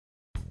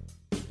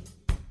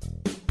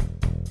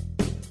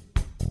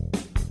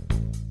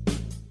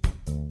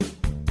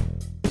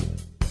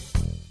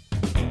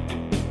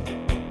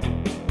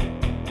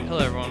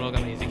Hello everyone,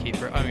 welcome to Easy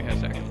Keeper. I'm your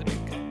host, Eric the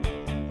Duke.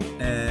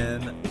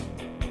 And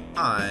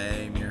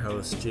I'm your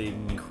host,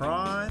 Jaden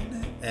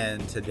Cron.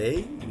 And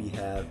today we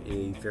have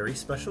a very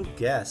special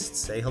guest.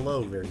 Say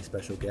hello, very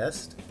special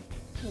guest.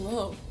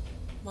 Hello,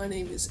 my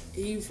name is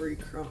Avery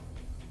Cron,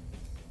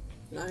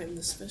 and I am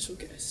the special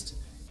guest.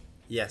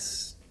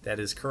 Yes, that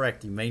is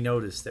correct. You may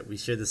notice that we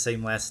share the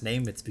same last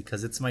name. It's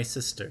because it's my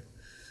sister.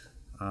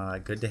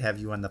 Good to have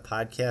you on the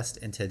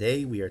podcast. And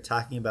today we are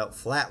talking about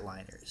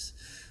Flatliners.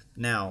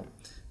 Now,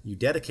 you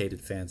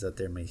dedicated fans out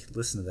there may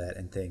listen to that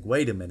and think,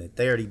 wait a minute,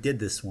 they already did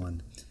this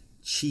one.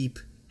 Cheap,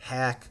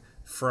 hack,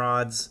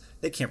 frauds,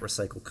 they can't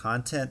recycle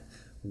content.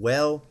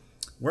 Well,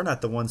 we're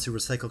not the ones who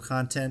recycle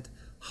content.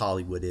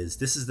 Hollywood is.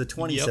 This is the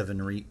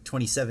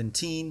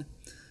 2017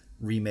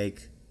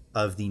 remake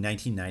of the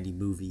 1990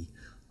 movie.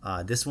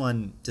 This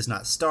one does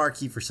not star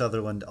Kiefer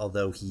Sutherland,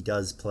 although he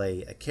does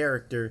play a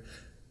character.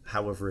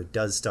 However, it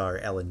does star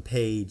Ellen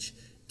Page,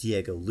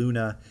 Diego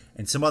Luna,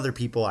 and some other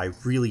people I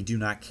really do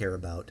not care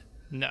about.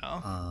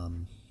 No.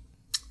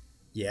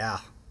 Yeah.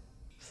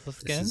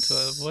 Let's get into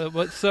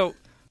it. So,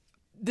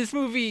 this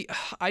movie,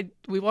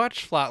 we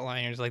watched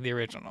Flatliners, like the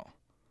original,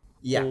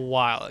 a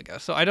while ago.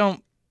 So I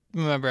don't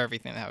remember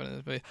everything that happened in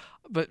this movie.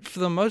 But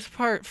for the most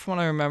part, from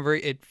what I remember,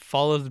 it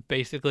follows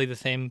basically the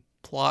same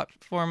plot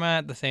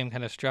format, the same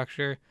kind of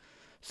structure.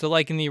 So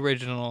like in the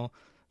original,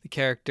 the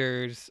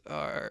characters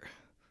are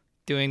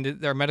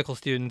they're medical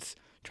students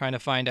trying to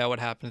find out what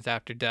happens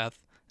after death.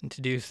 And to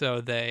do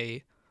so,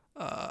 they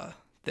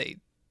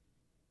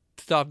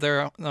stop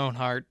their own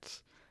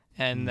hearts,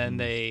 and then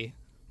they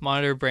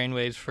monitor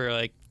brainwaves for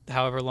like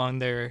however long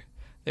they're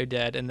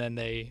dead, and then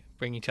they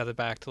bring each other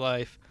back to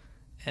life,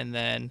 and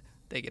then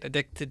they get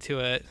addicted to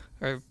it,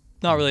 or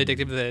not really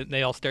addicted, but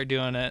they all start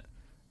doing it,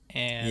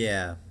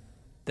 and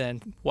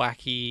then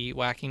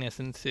wackiness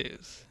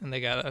ensues, and they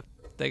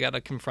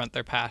gotta confront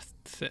their past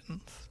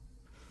sins.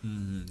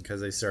 Because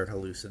they start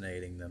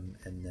hallucinating them,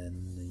 and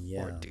then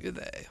Or do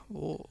they?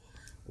 Ooh.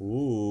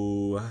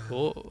 Ooh.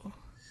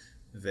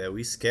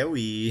 Very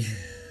scary.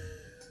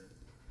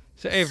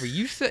 So Avery,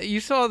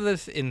 you saw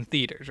this in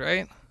theaters,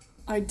 right?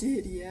 I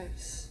did,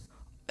 yes.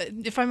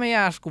 If I may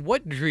ask,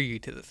 what drew you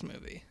to this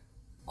movie?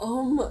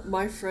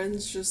 My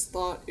friends just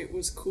thought it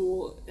was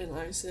cool, and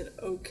I said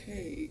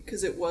okay,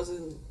 because it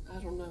wasn't, I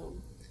don't know.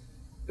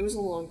 It was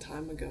a long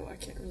time ago, I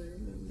can't really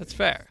remember. That's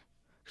fair.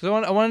 Because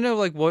I want to know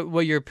like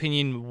what your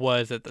opinion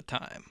was at the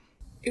time.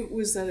 It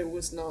was that it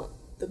was not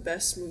the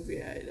best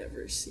movie I had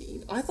ever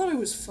seen. I thought it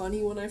was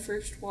funny when I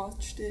first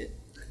watched it,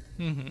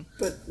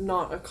 but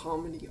not a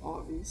comedy,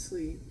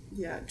 obviously.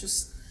 Yeah,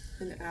 just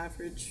an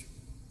average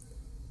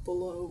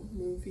below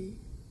movie.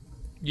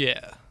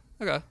 Yeah.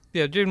 Okay.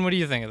 Yeah, Jaden, what do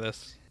you think of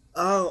this?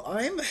 Oh,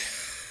 I'm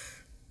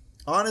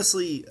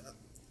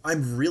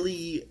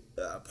really...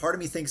 part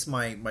of me thinks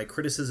my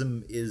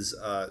criticism is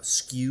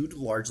skewed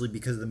largely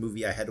because of the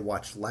movie I had to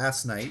watch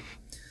last night.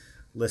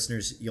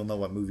 Listeners, you'll know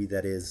what movie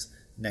that is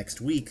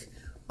next week.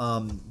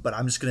 But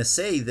I'm just going to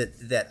say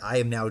that I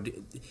am now...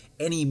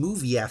 Any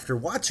movie after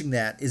watching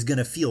that is going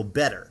to feel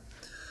better.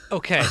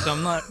 Okay, so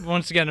I'm not...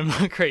 Once again, I'm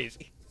not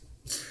crazy.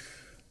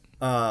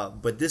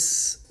 But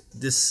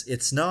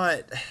it's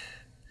not...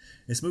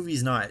 This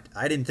movie's not...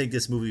 I didn't think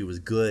this movie was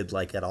good,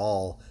 like, at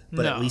all.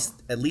 But No.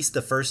 at least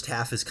the first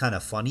half is kind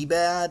of funny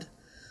bad.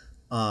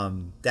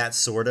 That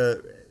sort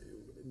of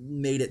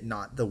made it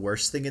not the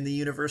worst thing in the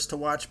universe to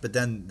watch. But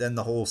then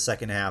the whole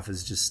second half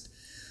is just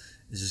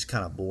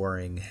kind of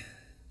boring.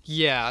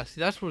 Yeah,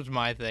 see, that's what's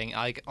my thing.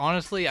 Like,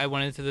 honestly, I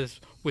went into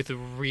this with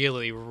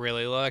really,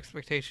 really low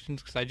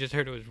expectations because I just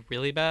heard it was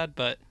really bad,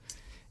 but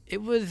it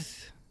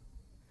was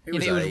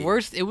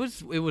worse. It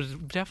was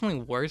definitely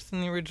worse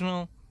than the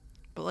original,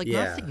 but like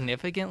not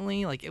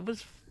significantly. Like it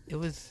was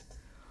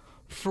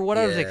for what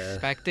I was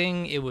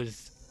expecting. It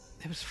was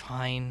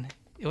fine.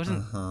 It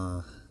wasn't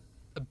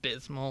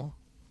abysmal.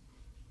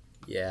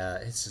 Yeah,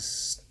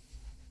 it's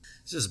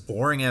just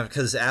boring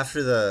because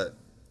after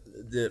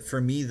for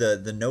me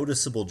the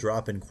noticeable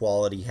drop in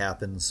quality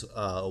happens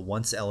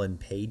once Ellen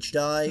Page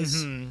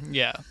dies.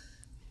 Yeah.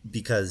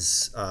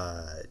 Because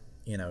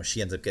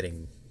she ends up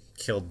getting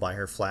killed by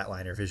her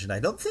flatliner vision. I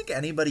don't think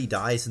anybody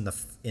dies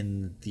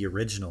in the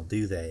original,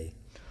 do they?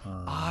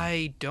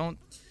 I don't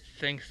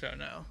think so.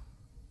 No.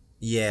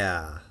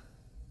 Yeah,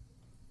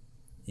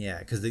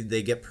 because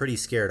they get pretty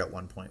scared at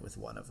one point with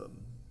one of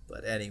them.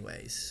 But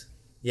anyways,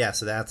 yeah.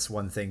 So that's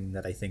one thing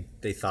that I think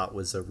they thought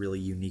was a really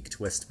unique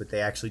twist, but they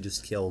actually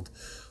just killed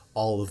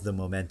all of the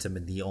momentum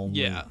and the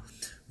only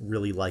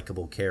really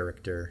likable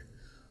character.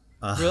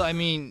 Really, I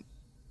mean,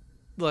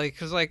 like,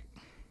 cause like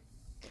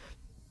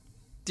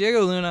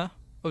Diego Luna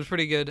was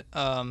pretty good.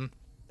 Ellen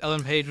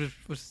Page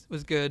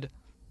was good.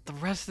 The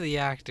rest of the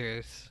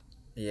actors,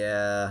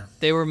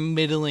 they were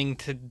middling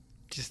to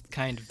just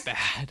kind of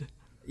bad.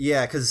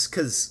 Yeah,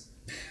 because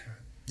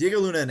Diego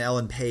Luna and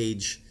Ellen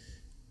Page,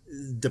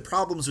 the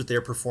problems with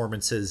their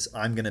performances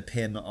I'm going to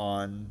pin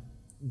on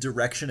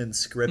direction and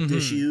script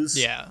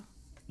issues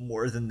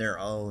more than their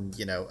own,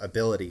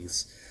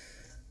 abilities.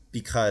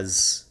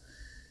 Because,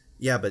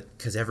 Yeah, but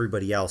because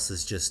everybody else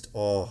is just,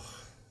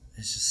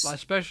 it's just...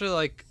 Especially,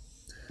 like,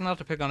 not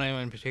to pick on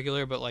anyone in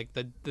particular, but, like,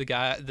 the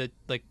guy, the,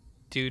 like,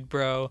 dude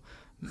bro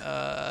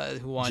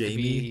who wanted Jamie? to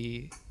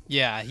be...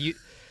 Yeah, he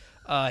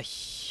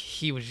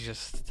was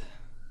just...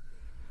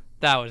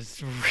 That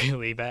was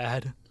really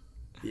bad.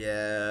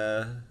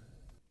 Yeah.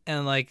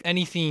 And, like,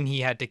 any scene he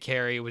had to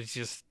carry was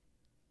just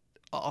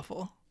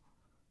awful.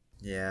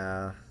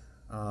 Yeah.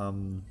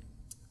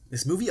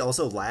 This movie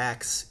also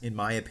lacks, in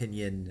my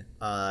opinion,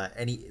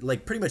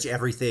 pretty much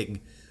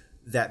everything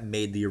that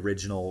made the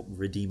original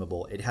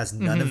redeemable. It has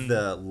none of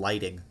the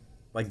lighting.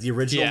 Like, the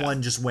original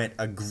one just went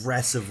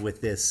aggressive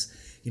with this.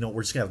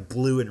 We're just going to have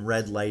blue and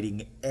red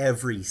lighting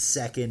every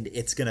second.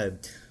 It's going to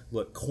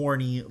look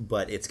corny,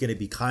 but it's going to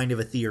be kind of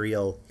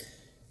ethereal.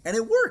 And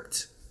it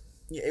worked.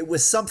 It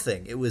was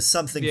something. It was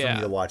something for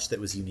me to watch that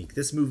was unique.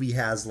 This movie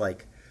has,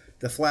 like,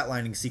 the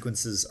flatlining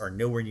sequences are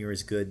nowhere near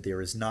as good. There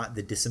is not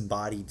the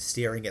disembodied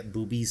staring at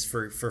boobies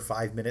for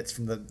 5 minutes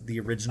from the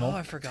original. Oh,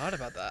 I forgot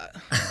about that.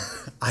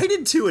 I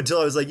did too,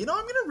 until I was like, I'm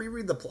going to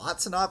reread the plot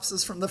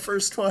synopsis from the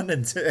first one.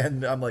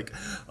 And I'm like,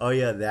 oh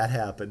yeah, that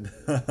happened.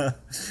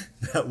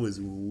 That was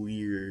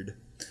weird.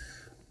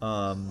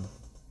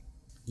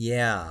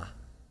 Yeah.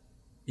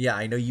 Yeah,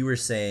 I know you were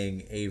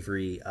saying,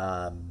 Avery,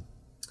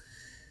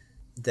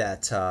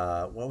 that,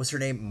 what was her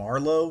name?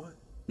 Marlo?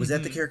 Was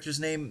that the character's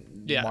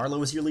name? Yeah. Marlo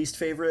was your least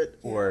favorite?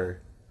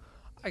 Or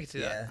I can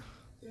see that.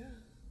 Yeah.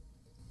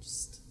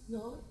 Just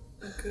not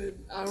a good...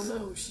 I don't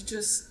know.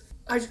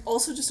 I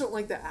also just don't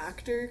like the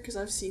actor, because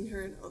I've seen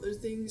her in other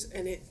things,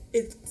 and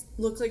it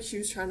looked like she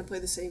was trying to play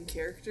the same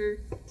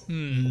character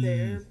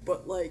there,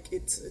 but, like,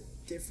 it's a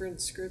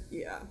different script.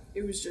 Yeah.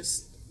 It was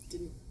just...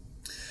 do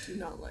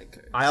not like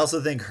her. I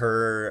also think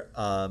her...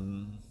 I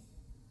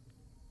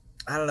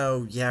don't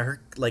know. Yeah,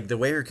 her, like, the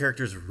way her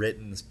character's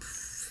written is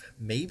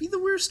maybe the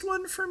worst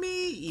one for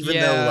me,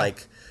 even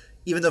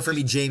though for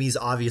me Jamie's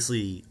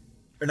obviously,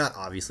 or not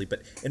obviously,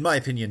 but in my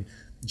opinion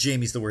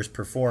Jamie's the worst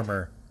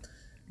performer.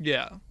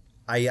 Yeah,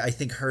 I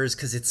think hers,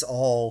 because it's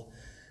all,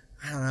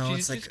 I don't know,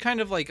 she's it's like just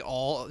kind of like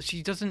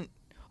she doesn't,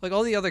 like,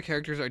 all the other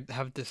characters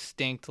have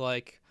distinct,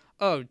 like,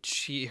 oh,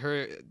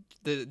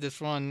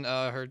 this one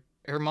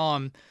her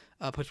mom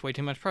puts way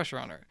too much pressure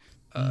on her.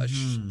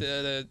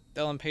 The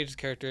Ellen Page's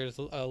character is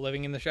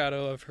living in the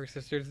shadow of her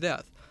sister's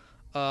death.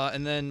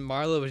 And then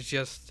Marlo was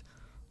just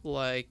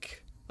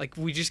like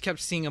we just kept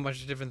seeing a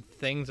bunch of different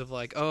things of,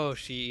 like, oh,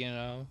 she,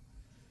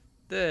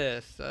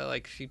 this,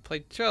 like, she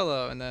played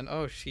cello, and then,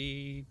 oh,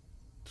 she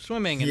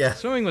swimming, and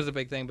swimming was a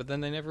big thing, but then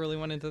they never really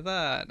went into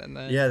that, and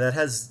then that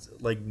has,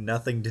 like,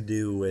 nothing to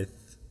do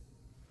with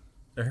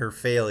her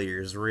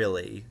failures,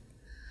 really.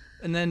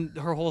 And then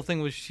her whole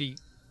thing was she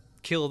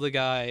killed a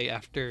guy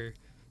after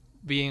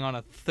being on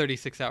a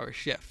 36-hour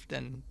shift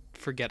and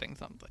forgetting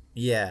something.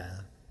 Yeah.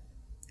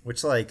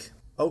 Which, like,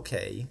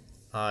 okay,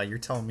 you're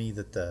telling me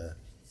that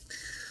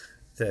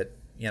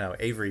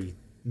Avery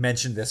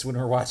mentioned this when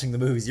we were watching the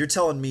movies. You're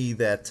telling me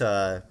that,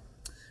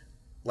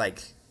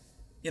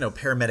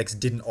 paramedics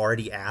didn't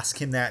already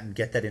ask him that and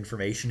get that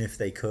information if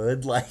they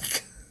could,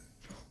 like.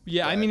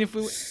 Yeah, I mean, if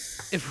we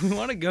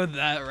want to go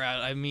that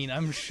route, I mean,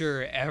 I'm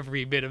sure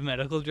every bit of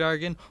medical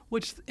jargon,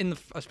 which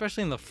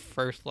especially in the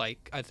first,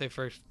 like, I'd say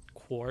first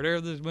quarter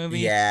of this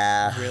movie,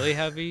 is really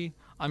heavy.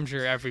 I'm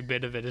sure every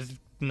bit of it is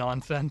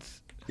nonsense.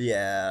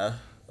 Yeah.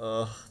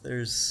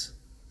 There's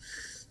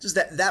just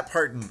that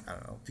part, and I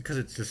don't know, because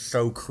it's just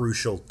so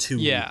crucial to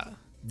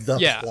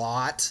the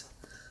plot.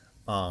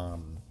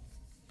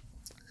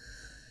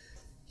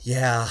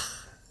 Yeah.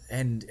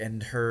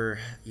 And her,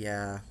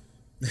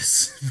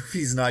 this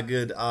movie's not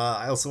good.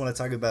 I also want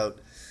to talk about,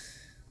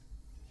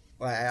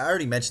 I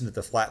already mentioned that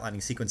the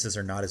flatlining sequences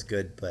are not as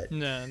good, but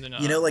no, they're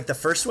not. Like, the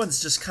first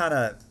one's just kind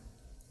of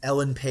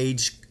Ellen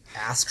Page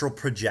astral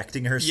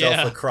projecting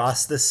herself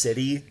across the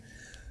city.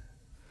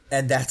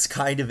 And that's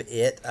kind of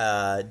it.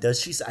 Does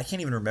she? I can't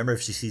even remember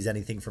if she sees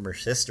anything from her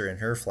sister in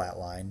her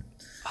flatline.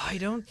 I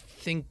don't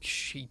think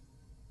she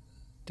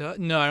does.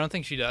 No, I don't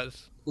think she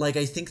does. Like,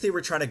 I think they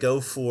were trying to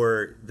go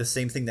for the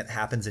same thing that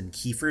happens in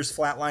Kiefer's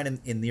flatline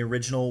in the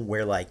original,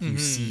 where, like, you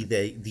see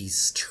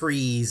these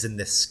trees and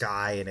this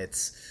sky, and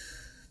it's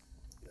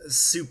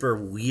super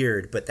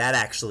weird. But that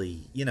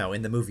actually,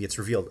 in the movie, it's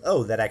revealed,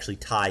 that actually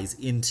ties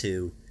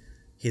into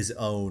his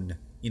own,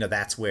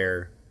 that's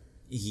where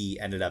he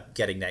ended up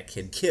getting that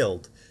kid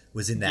killed,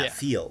 was in that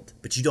field.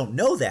 But you don't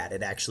know that.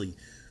 It actually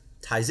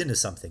ties into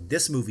something.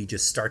 This movie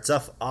just starts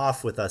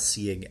off with us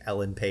seeing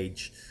Ellen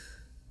Page,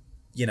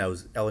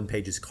 Ellen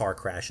Page's car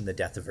crash and the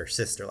death of her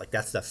sister. Like,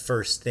 that's the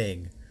first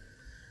thing.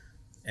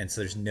 And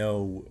so there's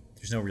no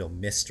real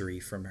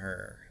mystery from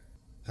her.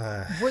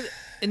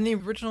 In the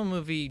original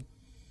movie,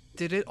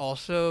 did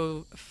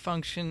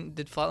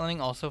flatlining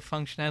also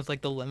function as,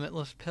 like, the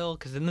limitless pill?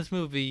 Because in this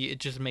movie, it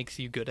just makes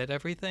you good at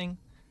everything.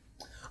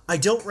 I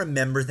don't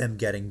remember them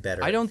getting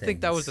better. I don't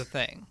think that was a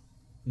thing.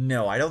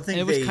 No, I don't think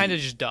it was kind of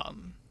just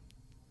dumb.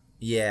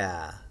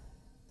 Yeah.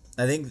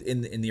 I think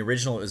in the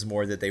original it was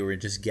more that they were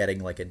just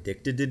getting, like,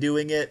 addicted to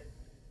doing it.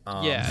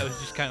 It was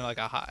just kind of like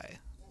a high.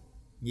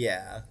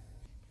 Yeah.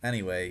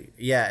 Anyway,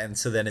 yeah, and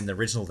so then in the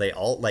original, they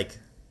all, like,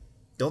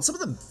 don't some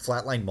of them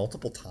flatline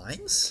multiple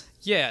times?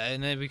 Yeah,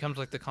 and then it becomes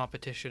like the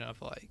competition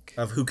of like...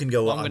 Of who can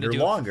go under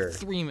longer.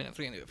 3 minutes,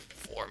 we're going to do it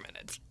 4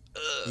 minutes.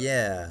 Ugh.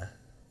 Yeah.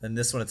 And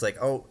this one, it's like,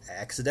 oh,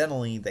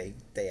 accidentally, they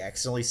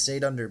accidentally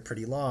stayed under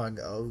pretty long.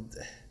 Oh,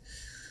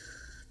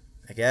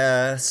 I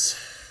guess.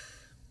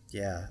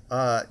 Yeah.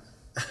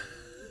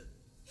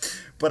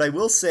 But I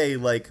will say,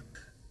 like,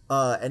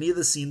 any of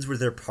the scenes where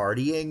they're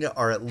partying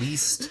are at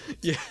least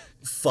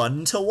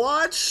fun to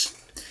watch.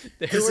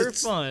 They were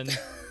fun.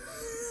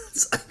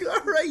 It's like,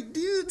 all right,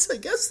 dudes, I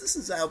guess this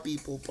is how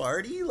people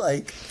party.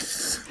 Like,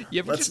 you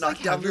ever let's just knock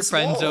like down have your this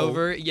friends wall.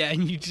 over,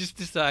 and you just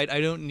decide,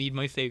 I don't need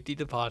my safety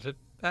deposit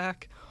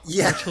back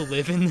Yeah. or to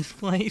live in this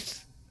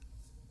place.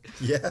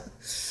 Yeah.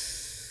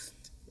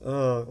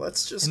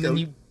 Let's just And go then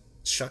you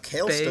chuck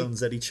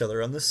hailstones at each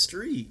other on the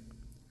street.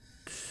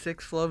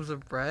 6 loaves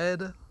of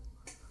bread.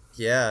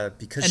 Yeah,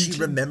 because And she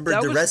remembered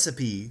that the was-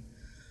 recipe.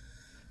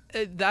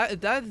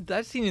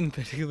 That scene in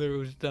particular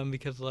was done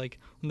because, like,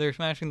 when they're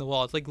smashing the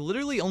wall, it's like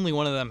literally only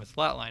one of them is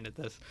flatlined at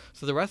this,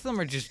 so the rest of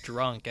them are just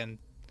drunk and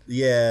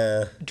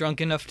Yeah.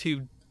 drunk enough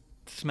to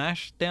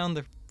smash down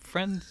their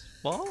friend's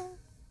wall.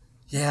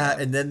 Yeah,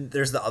 and then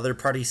there's the other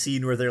party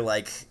scene where they're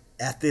like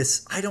at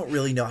this, I don't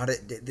really know how to,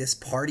 this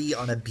party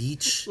on a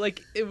beach.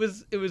 Like it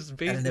was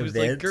basically it was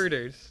like event?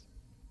 girders,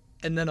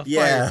 and then a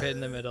Yeah. fire pit in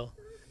the middle,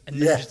 and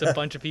then just a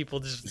bunch of people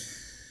just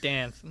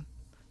dancing.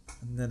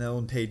 And then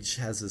Ellen Page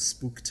has a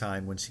spook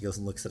time when she goes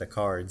and looks at a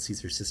car and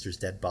sees her sister's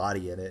dead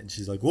body in it, and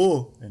she's like,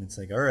 whoa, and it's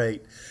like, all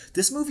right.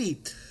 This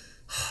movie,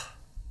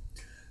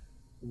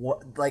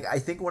 I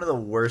think one of the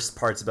worst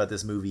parts about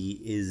this movie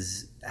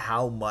is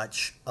how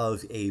much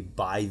of a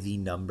by the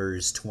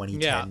numbers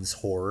 2010s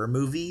horror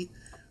movie,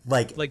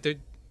 like they're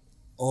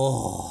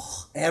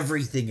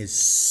everything is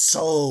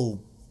so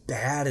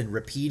bad and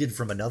repeated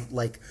from another,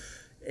 like,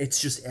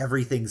 it's just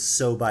everything's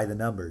so by the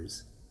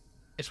numbers.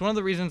 It's one of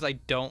the reasons I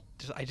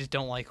just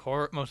don't like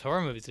most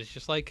horror movies. It's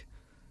just like,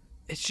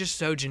 it's just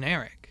so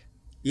generic.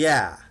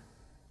 Yeah.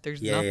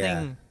 There's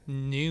nothing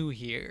new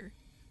here.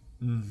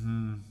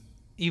 Mm-hmm.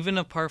 Even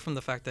apart from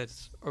the fact that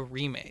it's a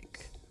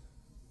remake.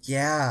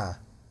 Yeah.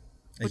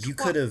 Like, you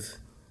could have...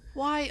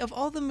 Why, of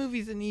all the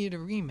movies that needed a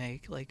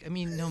remake, like, I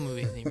mean, no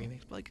movies need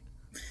remakes, but, like,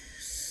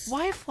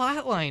 why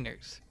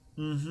Flatliners?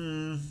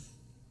 Mm-hmm.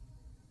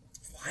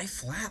 Why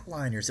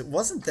Flatliners? It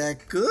wasn't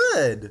that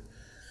good.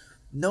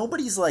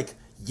 Nobody's like,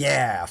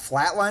 yeah,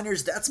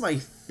 Flatliners, that's my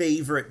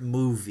favorite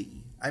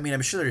movie. I mean,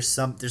 I'm sure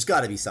there's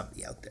got to be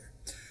somebody out there.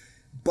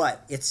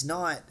 But it's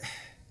not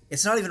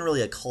even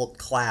really a cult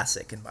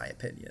classic, in my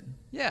opinion.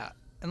 Yeah.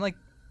 And, like,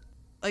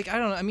 I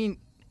don't know, I mean,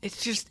 they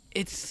change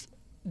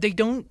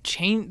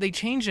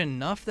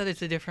enough that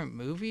it's a different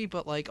movie,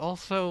 but, like,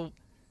 also,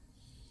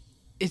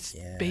 it's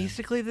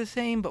basically the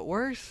same, but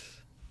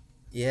worse.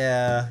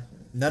 Yeah.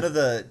 None of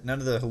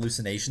the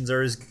hallucinations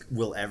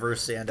will ever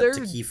stand up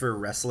to Kiefer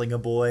wrestling a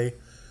boy.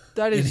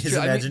 That is in his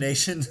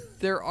imagination. I mean,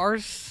 there are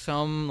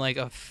some like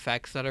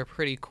effects that are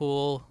pretty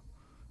cool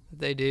that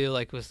they do,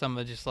 like with some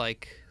of just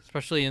like,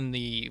 especially in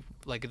the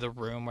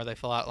room where they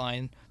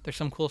flatline. There's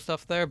some cool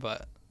stuff there,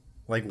 but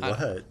like what?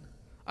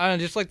 I don't know,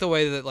 just like the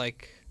way that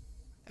like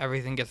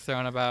everything gets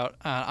thrown about.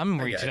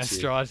 I'm reaching at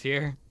straws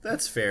here.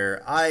 That's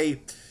fair.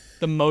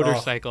 The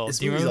motorcycle.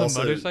 Do you remember the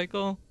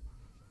motorcycle?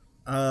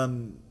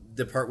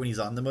 The part when he's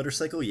on the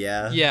motorcycle,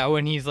 yeah. Yeah,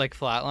 when he's like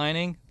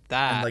flatlining,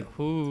 that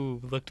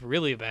looked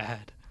really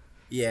bad.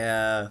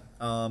 Yeah.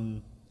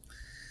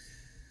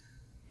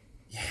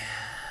 Yeah.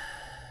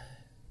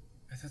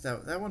 I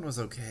thought that one was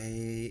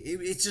okay.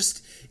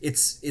 It's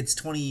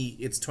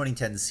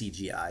 2010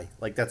 CGI.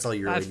 Like, that's all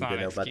you really need to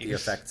know about the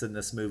effects in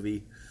this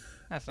movie.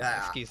 That's not an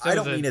excuse.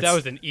 That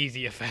was an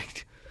easy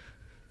effect.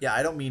 Yeah,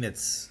 I don't mean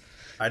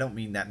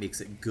that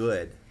makes it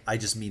good. I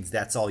just means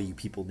that's all you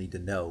people need to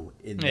know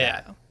in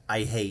that.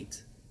 I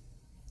hate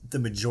the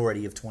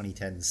majority of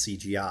 2010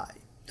 CGI.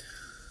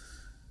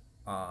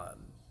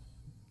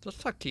 Let's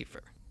talk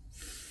Kiefer.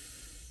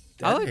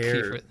 I like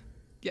Kiefer.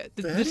 Yeah,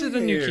 this is a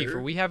new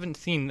Kiefer. We haven't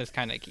seen this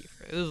kind of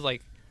Kiefer. This is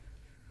like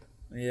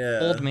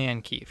old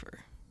man Kiefer.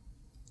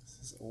 This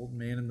is old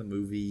man in the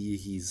movie.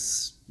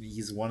 He's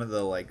one of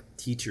the like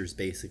teachers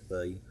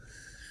basically.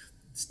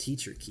 It's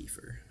teacher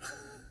Kiefer.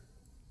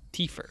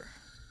 Tiefer.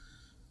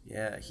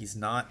 Yeah, he's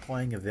not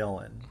playing a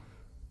villain.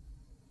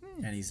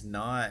 And he's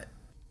not,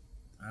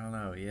 I don't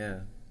know, yeah.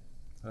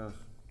 Ugh.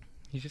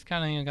 He's just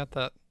kind of got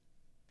that,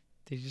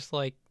 he's just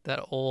like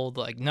that old,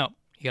 like, no,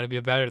 you gotta be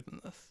better than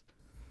this.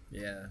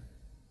 Yeah.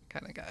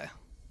 Kind of guy.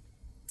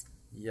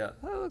 Yeah.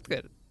 Oh, that's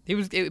good.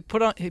 He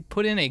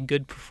put in a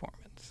good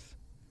performance.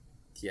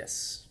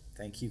 Yes.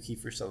 Thank you,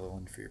 Kiefer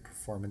Sutherland, for your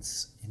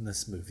performance in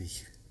this movie.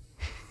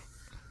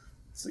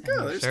 It's like,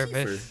 oh, there's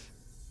Kiefer.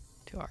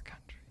 To our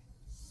country.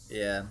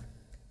 Yeah.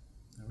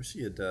 I wish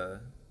he had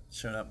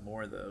shown up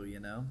more, though,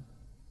 you know?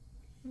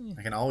 Yeah.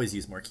 I can always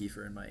use more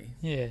Kiefer in my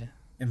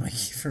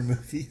Kiefer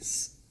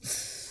movies.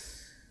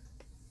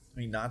 I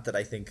mean, not that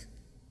I think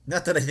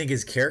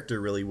his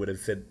character really would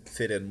have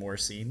fit in more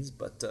scenes,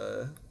 but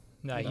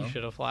No, he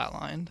should have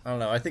flatlined. I don't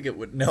know. I think it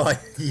would. No,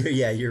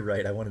 yeah, you're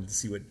right. I wanted to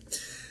see what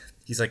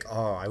he's like.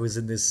 Oh, I was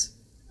in this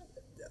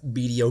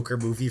mediocre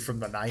movie from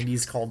the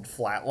 '90s called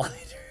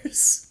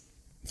Flatliners.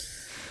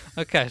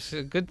 Okay,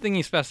 so good thing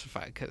you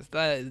specified, because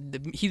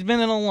he's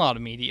been in a lot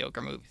of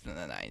mediocre movies in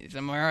the '90s.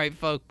 Am I right,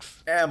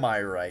 folks? Am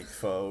I right,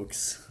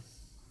 folks?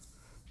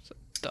 It's a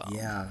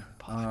dumb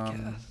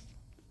podcast.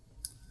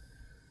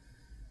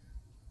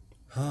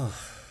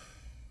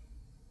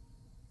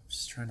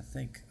 Just trying to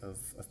think of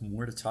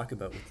more to talk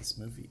about with this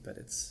movie, but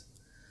it's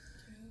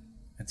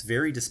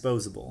very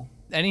disposable.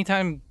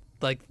 Anytime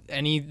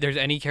there's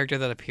any character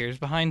that appears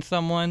behind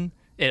someone,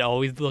 it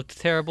always looks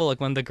terrible.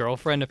 Like when the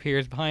girlfriend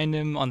appears behind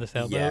him on the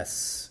sailboat.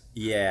 Yes.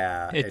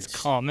 Yeah. It's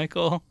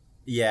comical.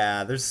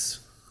 Yeah, there's.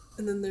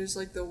 And then there's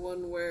like the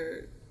one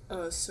where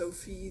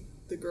Sophie,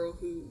 the girl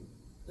who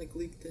like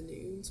leaked the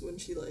news, when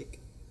she like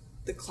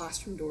the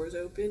classroom doors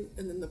open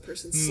and then the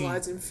person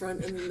slides in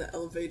front and then the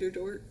elevator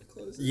door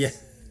closes. Yeah.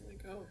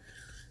 Like, oh.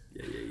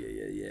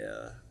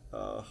 Yeah.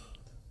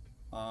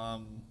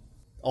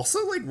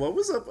 Also, like, what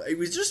was up? It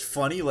was just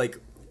funny, like,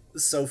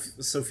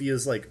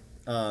 Sophia's, like,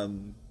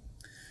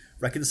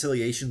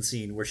 reconciliation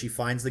scene where she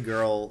finds the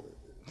girl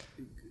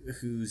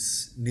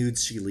whose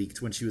nudes she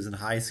leaked when she was in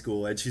high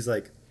school, and she's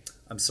like,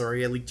 I'm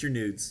sorry I leaked your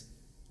nudes.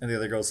 And the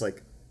other girl's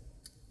like,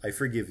 I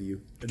forgive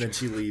you. And then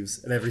she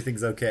leaves, and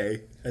everything's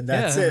okay. And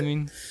that's it. I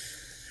mean,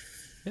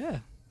 yeah.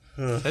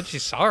 Said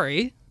she's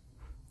sorry.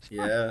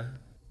 Yeah.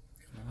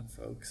 Come on,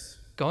 folks.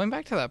 Going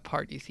back to that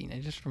party scene, I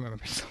just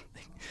remember something.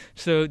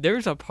 So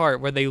there's a part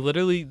where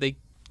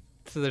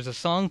so there's a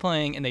song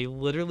playing, and they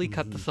literally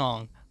cut the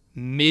song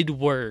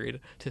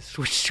mid-word to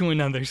switch to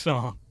another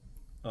song.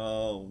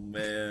 Oh,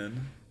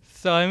 man.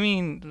 So, I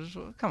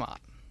mean, come on.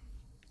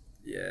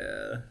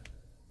 Yeah.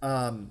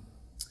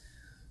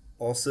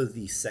 Also,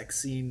 the sex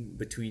scene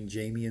between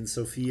Jamie and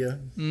Sophia.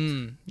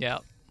 Yeah.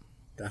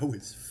 That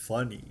was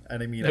funny.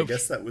 And I mean, I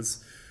guess that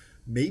was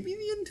maybe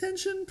the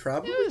intention,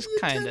 probably the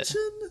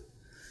intention.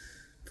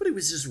 But it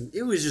was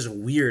just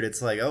weird.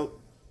 It's like, oh,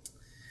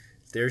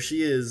 there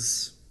she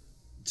is,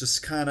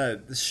 just kind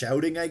of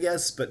shouting, I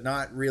guess, but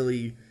not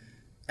really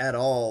at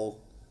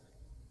all.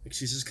 Like,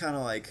 she's just kind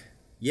of like,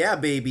 yeah,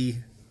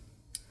 baby,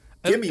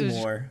 give me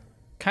more.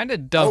 Kind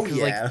of dumb. Oh,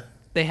 yeah. Like,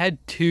 they had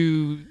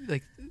two,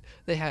 like,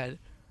 they had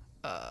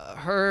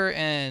her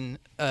and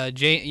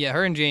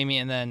Jamie,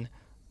 and then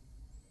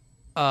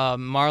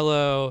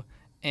Marlo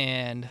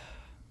and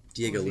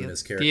Diego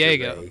Luna's character.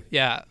 Diego, Ray.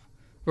 yeah,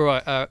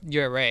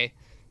 you're Ray.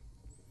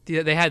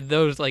 They had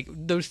those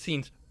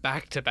scenes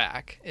back to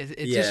back.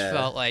 It just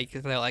felt like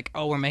they're like,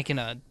 oh, we're making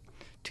a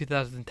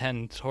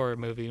 2010s horror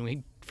movie and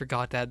we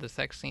forgot to add the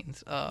sex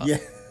scenes. Yeah,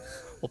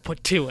 we'll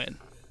put two in.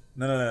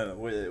 No.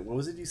 Wait, what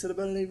was it you said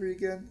about it, Avery,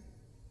 again?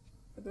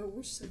 About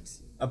which sex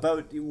scene?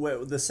 About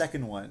the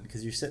second one,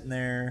 because you're sitting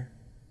there.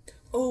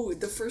 Oh,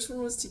 the first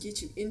one was to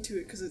get you into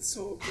it because it's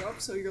so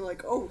abrupt, so you're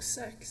like, oh,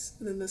 sex.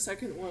 And then the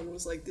second one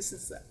was like, this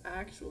is the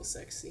actual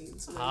sex scene,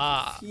 so now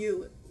you can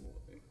feel it more.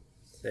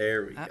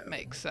 There we go. That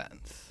makes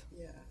sense.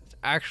 Yeah. It's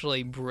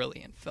actually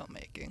brilliant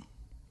filmmaking.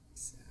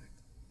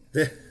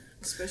 Exactly.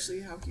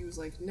 Especially how he was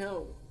like,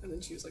 no. And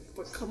then she was like,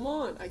 but come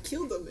on, I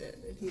killed the man.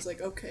 And he's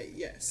like, okay,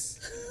 yes.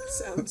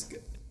 Sounds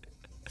good.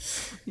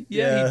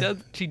 Yeah, he does.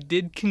 She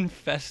did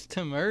confess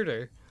to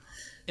murder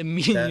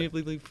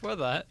immediately before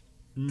that.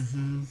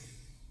 Mm-hmm.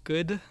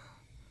 Good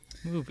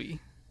movie.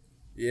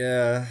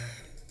 Yeah.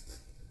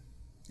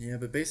 Yeah,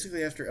 but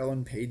basically after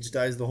Ellen Page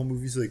dies, the whole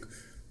movie's like,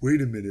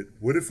 wait a minute,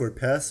 what if our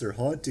pasts are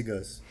haunting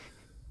us?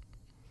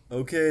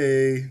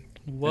 Okay.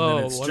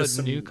 Whoa, what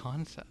a new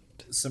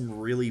concept. Some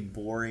really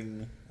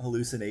boring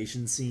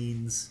hallucination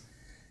scenes.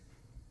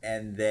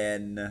 And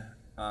then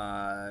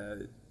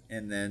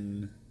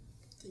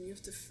Then you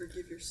have to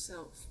forgive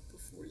yourself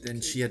before you.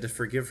 Then she had to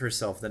forgive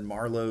herself. Then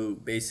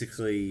Marlo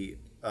basically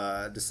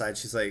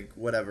decides, she's like,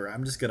 whatever,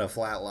 I'm just gonna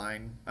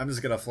flatline. I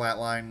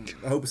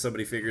hope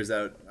somebody figures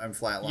out I'm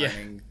flatlining.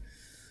 Yeah.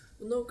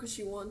 Well, no, because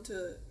she wanted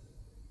to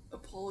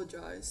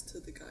apologize to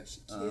the guy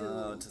she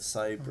killed. To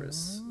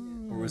Cypress.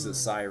 Or was it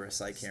Cyrus?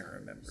 I can't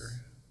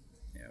remember.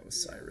 Yeah, it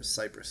was Cyrus.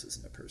 Cypress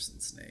isn't a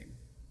person's name.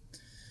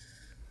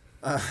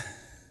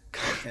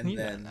 And you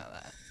then don't know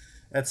that.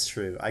 That's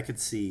true. I could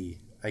see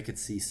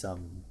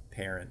some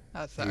parent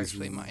that's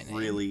actually my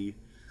name.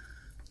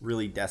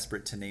 Really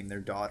desperate to name their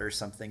daughter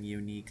something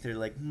unique. They're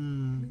like,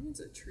 Maybe it's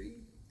a tree.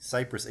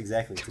 Cypress,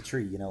 exactly. It's a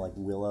tree, like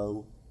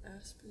willow.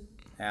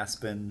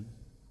 Aspen.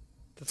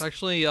 That's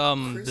actually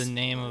the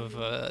name of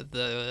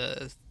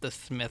the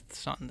Smith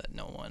son that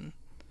no one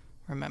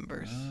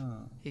remembers.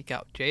 Oh. He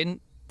got Jaden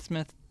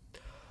Smith,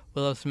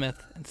 Willow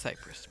Smith, and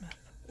Cypress Smith.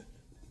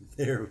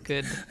 There.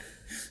 Good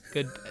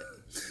bit.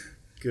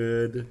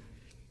 Good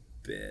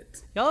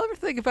bit. Y'all ever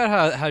think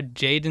about how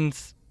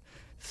Jaden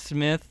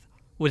Smith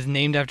was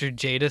named after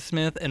Jada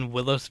Smith and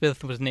Willow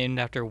Smith was named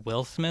after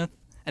Will Smith?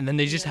 And then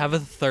they just have a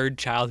third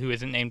child who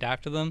isn't named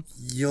after them?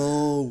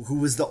 Yo,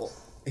 who's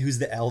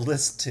the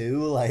eldest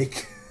too?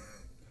 Like,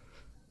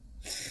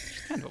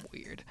 kind of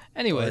weird.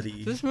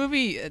 Anyways, this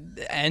movie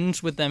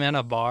ends with them in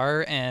a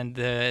bar and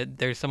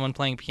there's someone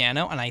playing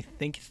piano, and I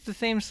think it's the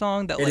same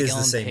song that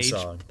Ellen Page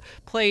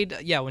played.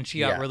 Yeah, when she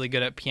got really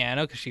good at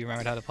piano because she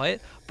remembered how to play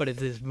it. But if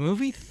this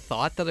movie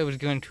thought that I was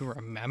going to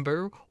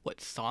remember what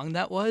song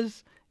that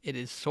was, it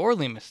is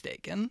sorely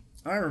mistaken.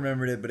 I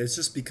remembered it, but it's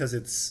just because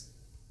it's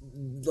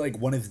like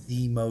one of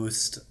the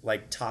most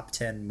like top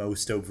 10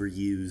 most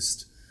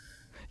overused.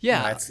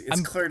 Yeah,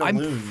 it's Claire de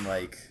Lune,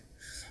 like.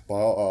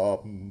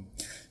 Bum,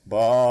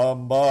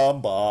 bum,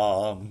 bum,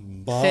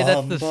 bum, say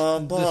that's the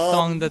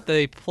song that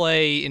they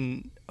play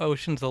in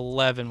Ocean's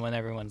 11 when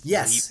everyone's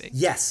leaving.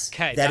 Yes,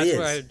 okay,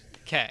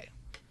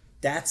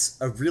 that's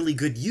a really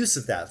good use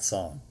of that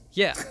song.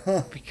 Yeah,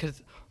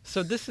 because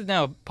so this is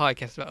now a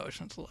podcast about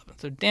Ocean's 11.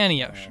 So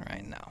Danny Ocean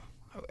right now.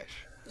 I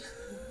wish.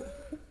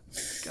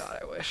 God,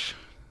 I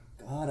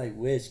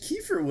wish.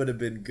 Kiefer would have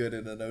been good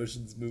in an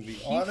Ocean's movie.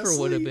 Honestly, Kiefer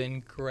would have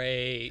been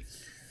great.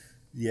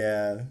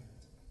 Yeah.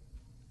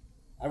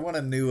 I want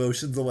a new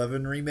Ocean's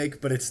 11 remake,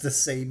 but it's the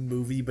same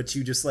movie, but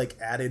you just like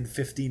added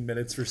 15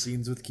 minutes for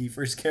scenes with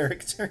Kiefer's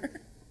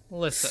character.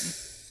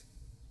 Listen,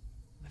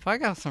 if I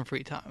got some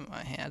free time in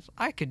my hands,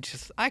 I could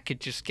just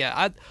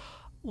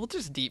we'll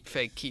just deep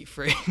fake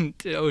Kiefer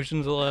into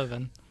Ocean's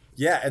 11.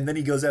 Yeah, and then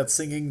he goes out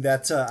singing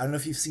that, I don't know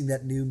if you've seen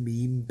that new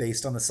meme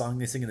based on the song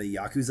they sing in the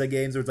Yakuza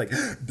games where it's like,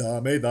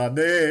 Dame, dame,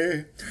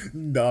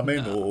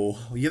 dame no.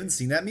 You haven't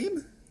seen that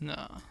meme?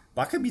 No.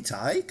 Baka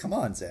mitai? Come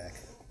on, Zach.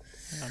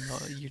 I don't know.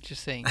 You're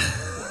just saying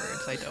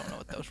words. I don't know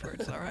what those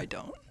words are. I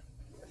don't. No.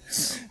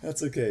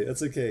 That's okay.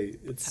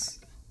 It's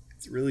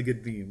a really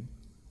good meme.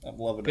 I'm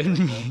loving it. Good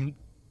meme.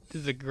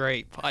 This is a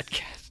great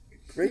podcast.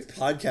 Great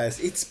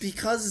podcast. It's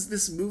because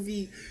this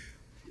movie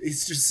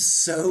is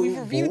just so We've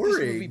reviewed boring.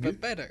 This movie, but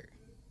better.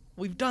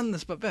 We've done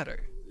this, but better.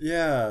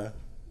 Yeah.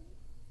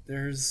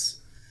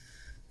 There's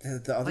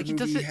the other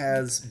movie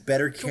has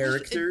better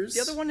characters. The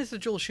other one is the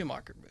Joel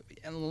Schumacher movie,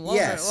 and I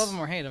love him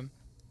or hate him.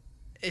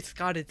 It's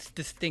got its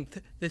distinct.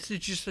 This is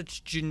just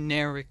such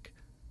generic.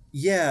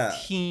 Yeah.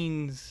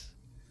 Teens.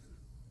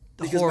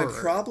 Because horror. my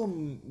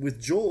problem with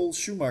Joel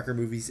Schumacher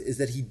movies is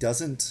that he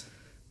doesn't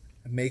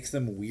make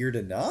them weird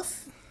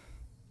enough.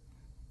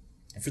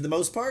 And for the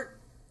most part.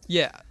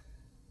 Yeah.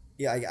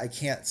 Yeah, I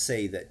can't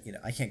say that,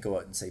 I can't go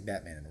out and say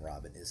Batman and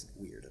Robin isn't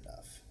weird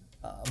enough.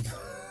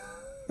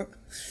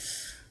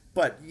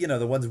 But,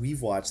 the ones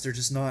we've watched, they're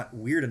just not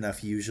weird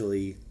enough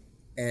usually.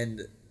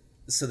 And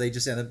so they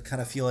just end up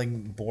kind of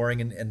feeling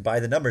boring and by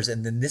the numbers.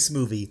 And then this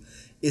movie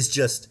is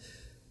just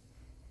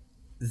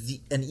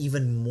an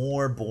even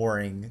more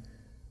boring,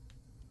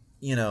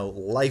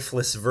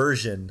 lifeless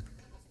version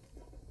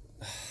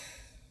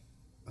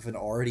of an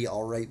already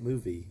all right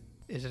movie.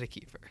 Is it a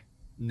Kiefer?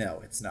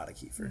 No, it's not a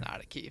Kiefer.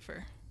 Not a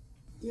Kiefer.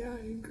 Yeah,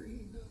 I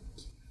agree. No.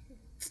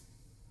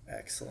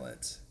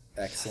 Excellent.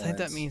 I think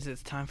that means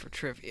it's time for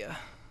trivia.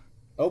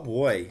 Oh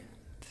boy.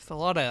 There's a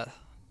lot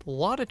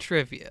of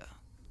trivia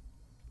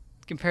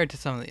compared to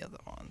some of the other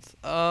ones.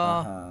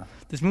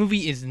 This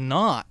movie is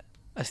not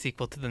a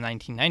sequel to the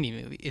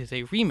 1990 movie. It is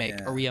a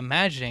remake, a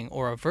reimagining,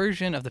 or a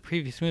version of the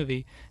previous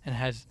movie, and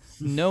has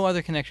no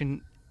other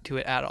connection to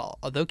it at all.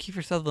 Although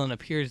Kiefer Sutherland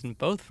appears in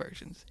both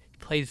versions, he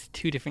plays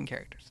two different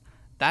characters.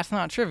 That's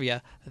not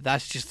trivia.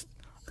 That's just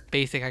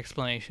basic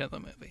explanation of the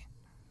movie.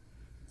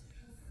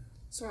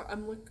 So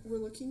we're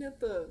looking at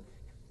the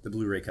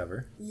Blu-ray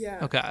cover. Yeah.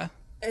 Okay.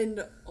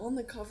 And on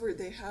the cover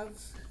they have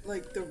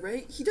like the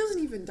Ray. He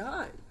doesn't even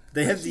die.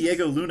 They have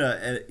Diego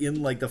Luna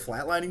in like the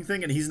flatlining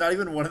thing, and he's not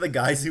even one of the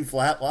guys who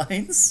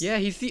flatlines. Yeah,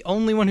 he's the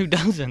only one who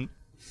doesn't.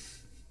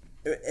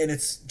 And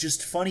it's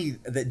just funny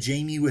that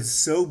Jamie was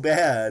so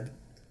bad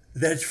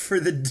that for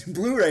the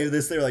Blu-ray of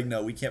this, they're like,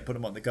 no, we can't put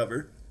him on the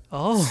cover.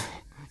 Oh,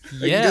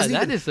 yeah,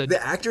 the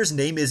actor's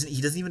name isn't.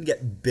 He doesn't even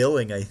get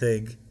billing, I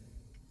think.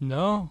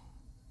 No.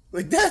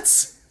 Like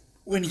that's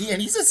when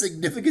he's a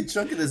significant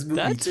chunk of this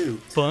movie too.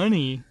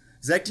 Funny.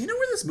 Zach, do you know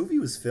where this movie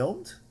was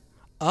filmed?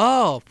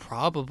 Oh,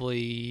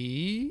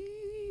 probably.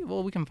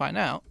 Well, we can find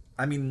out.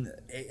 I mean,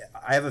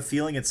 I have a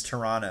feeling it's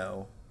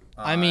Toronto.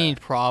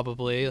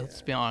 Probably.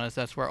 Let's be honest.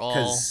 That's where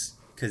all.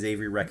 Because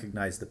Avery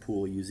recognized the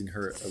pool using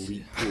her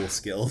elite pool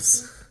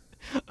skills.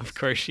 Of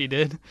course she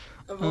did.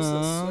 I've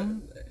also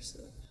swam there, so.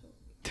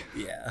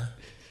 Yeah.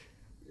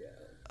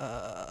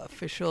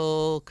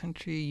 Official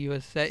country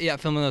USA. Yeah,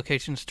 filming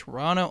locations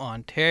Toronto,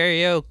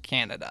 Ontario,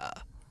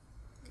 Canada.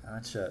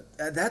 Gotcha.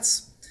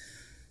 That's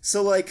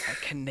so like a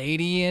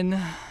Canadian.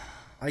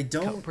 I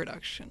don't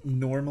production.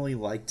 Normally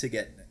like to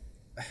get.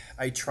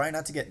 I try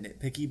not to get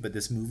nitpicky, but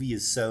this movie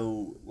is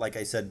so, like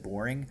I said,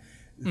 boring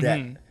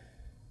that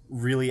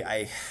really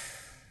I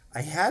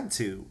had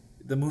to.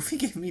 The movie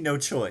gave me no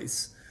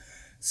choice.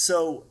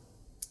 So,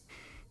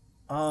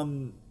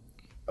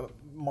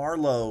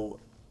 Marlo,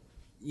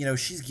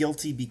 she's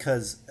guilty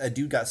because a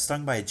dude got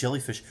stung by a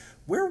jellyfish.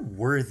 Where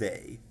were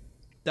they?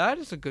 That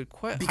is a good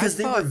question. Because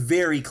they were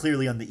very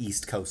clearly on the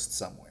East Coast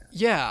somewhere.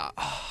 Yeah,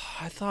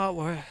 I thought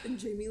we're. And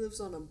Jamie lives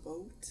on a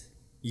boat.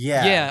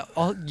 Yeah.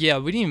 Yeah.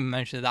 We didn't even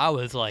mention that. I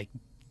was like.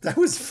 That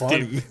was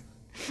funny.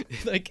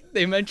 Like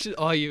they mentioned,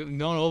 oh, you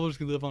not always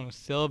can live on a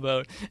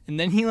sailboat, and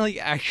then he like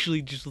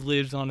actually just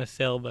lives on a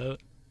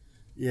sailboat.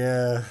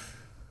 Yeah.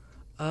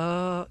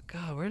 God,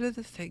 where does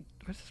this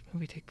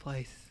movie take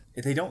place?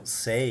 They don't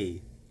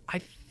say. I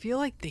feel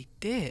like they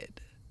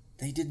did.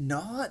 They did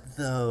not,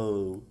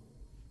 though.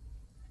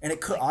 And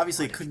it could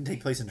obviously it couldn't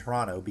take place in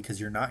Toronto because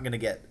you're not gonna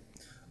get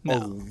a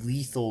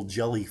lethal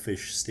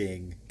jellyfish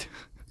sting.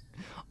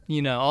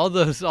 You know, all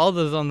those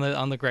on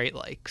the Great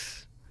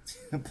Lakes.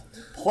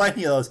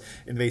 Plenty of those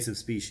invasive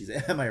species.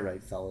 Am I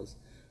right, fellas?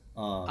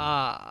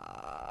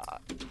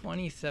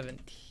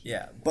 2017.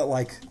 Yeah, but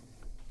like,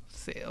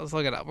 let's see, let's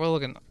look it up. We're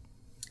looking.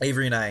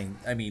 Avery and I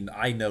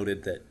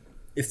noted that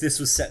if this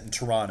was set in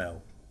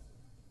Toronto,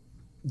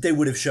 they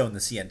would have shown the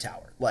CN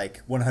Tower,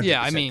 like 100%.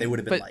 Yeah, I mean, they would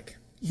have been like,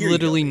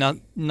 literally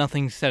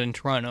nothing's set in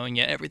Toronto, and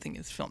yet everything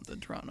is filmed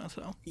in Toronto.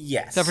 So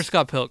yes, except for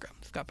Scott Pilgrim.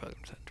 Scott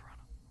Pilgrim's set in Toronto.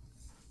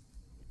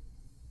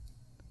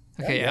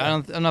 Okay,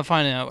 yeah. I'm not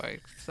finding out where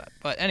it's set.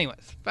 But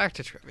anyways, back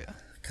to trivia.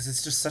 Because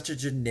it's just such a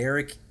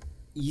generic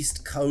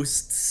East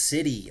Coast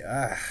city.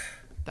 Ugh.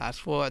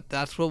 That's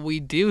what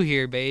we do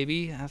here,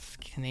 baby. That's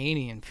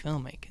Canadian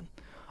filmmaking.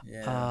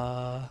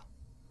 Yeah.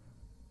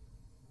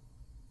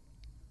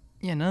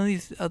 Yeah, none of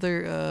these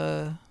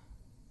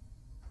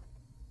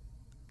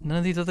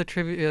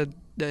trivia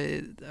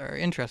are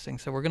interesting.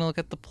 So we're gonna look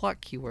at the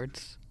plot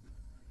keywords.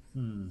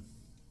 We're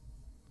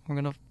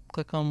gonna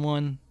click on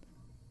one.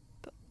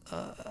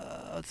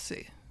 Let's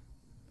see.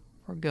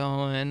 We're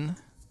going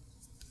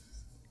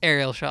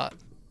aerial shot.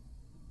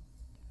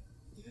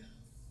 Yeah.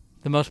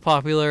 The most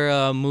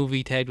popular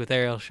movie tagged with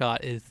aerial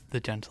shot is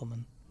The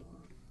Gentleman.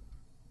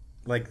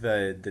 Like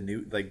the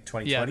new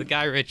 2020. Yeah, the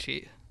Guy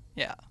Ritchie.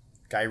 Yeah.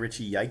 Guy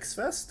Ritchie Yikes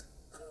Fest.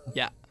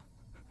 Yeah.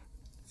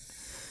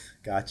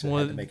 Gotcha. I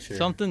had to make sure.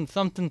 Something,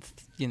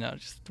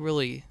 just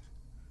really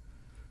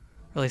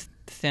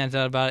stands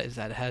out about it is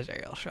that it has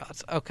aerial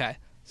shots. Okay,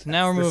 so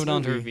now we're moving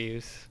on to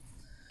reviews.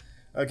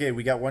 Okay,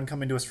 we got one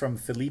coming to us from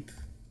Philippe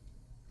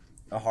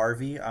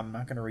Harvey. I'm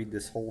not going to read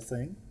this whole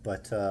thing,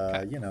 but,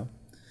 okay.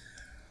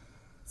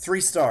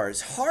 3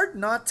 stars. Hard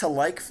not to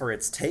like for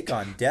its take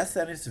on death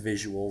and its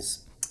visuals.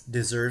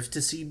 Deserves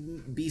to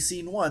be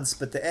seen once,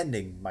 but the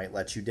ending might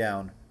let you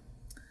down.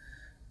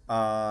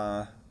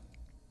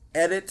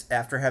 Edit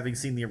after having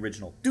seen the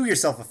original. Do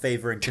yourself a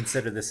favor and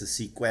consider this a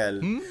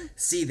sequel.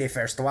 See the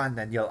first one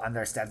and you'll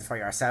understand for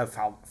yourself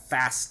how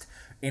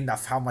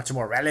much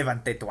more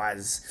relevant it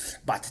was.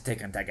 But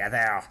taken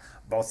together,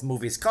 both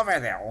movies cover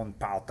their own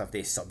part of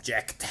the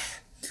subject.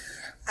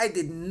 I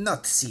did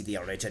not see the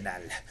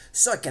original,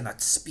 so I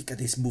cannot speak of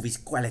this movie's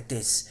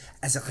qualities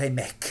as a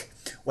remake.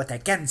 What I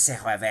can say,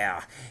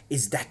 however,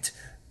 is that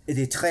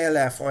the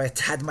trailer for it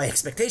had my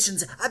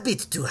expectations a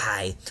bit too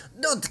high.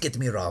 Don't get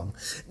me wrong.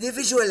 The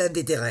visual and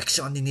the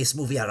direction in this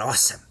movie are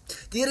awesome.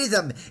 The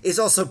rhythm is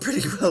also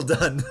pretty well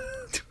done.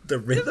 The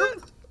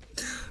rhythm?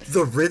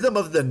 The rhythm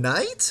of the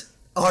night?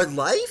 Our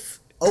life?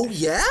 Oh,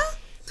 yeah?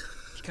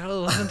 You gotta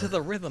listen to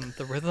the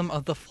rhythm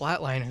of the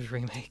Flatliners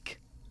remake.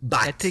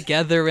 But get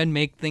together and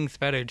make things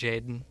better,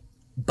 Jaden.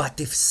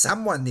 But if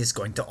someone is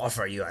going to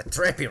offer you a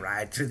trippy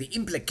ride through the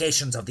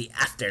implications of the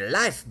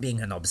afterlife being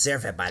an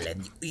observable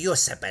and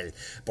usable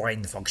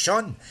brain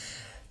function,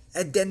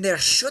 then there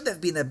should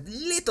have been a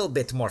little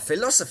bit more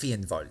philosophy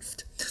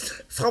involved.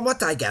 From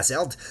what I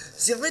gathered,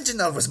 the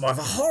original was more of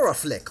a horror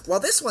flick, while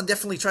this one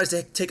definitely tries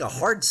to take a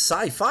hard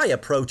sci-fi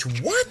approach.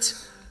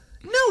 What?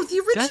 No, the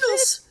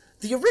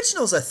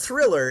original's a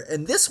thriller,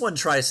 and this one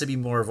tries to be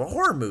more of a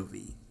horror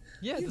movie.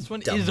 Yeah, this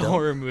one is a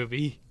horror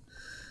movie.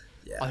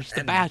 Yeah, oh, it's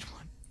the bad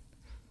one.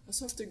 I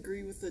also have to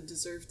agree with the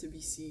deserve to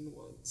be seen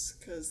once,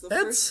 because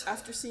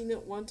after seeing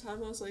it one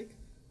time, I was like,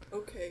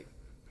 okay.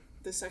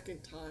 The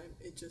second time,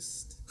 it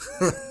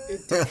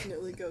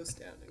definitely goes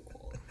down in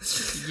quality.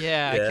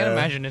 Yeah, I can't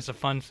imagine it's a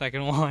fun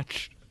second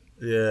watch.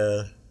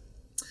 Yeah.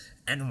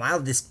 And while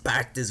this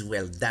part is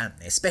well done,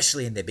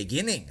 especially in the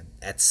beginning,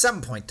 at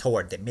some point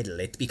toward the middle,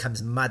 it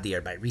becomes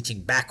muddier by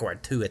reaching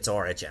backward to its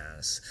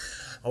origins.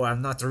 Or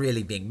not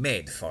really being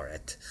made for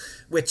it.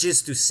 Which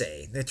is to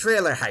say, the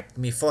trailer hyped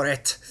me for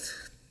it,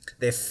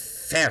 the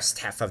first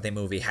half of the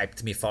movie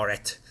hyped me for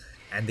it,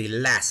 and the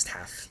last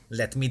half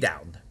let me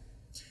down.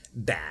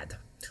 Bad.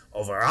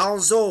 Overall,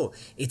 though,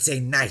 it's a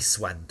nice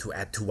one to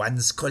add to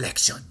one's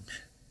collection.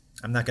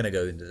 I'm not going to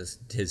go into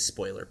his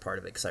spoiler part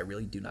of it, because I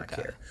really do not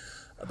care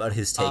about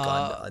his take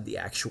on the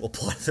actual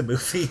plot of the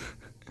movie.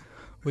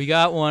 We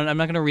got one. I'm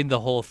not going to read the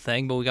whole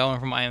thing, but we got one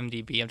from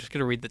IMDb. I'm just going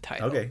to read the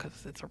title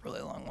because it's a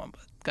really long one, but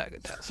it's got a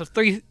good title. So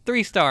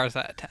 3 stars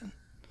out of 10.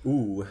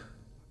 Ooh.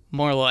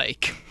 More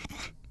like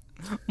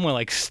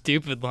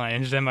Stupid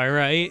Lions, am I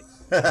right?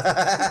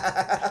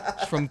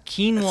 It's from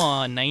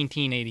Quinoa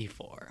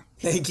 1984.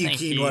 Thank you,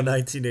 Quinoa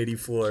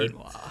 1984.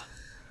 Quinoa.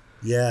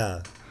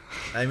 Yeah.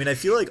 I mean, I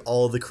feel like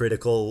all the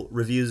critical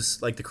reviews,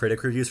 like the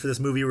critic reviews for this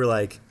movie were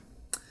like,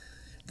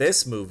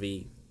 this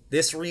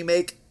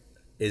remake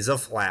is a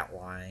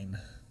flatline.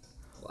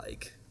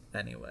 Like,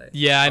 anyway.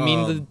 Yeah, I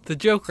mean, the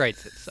joke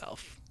writes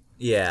itself.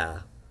 Yeah.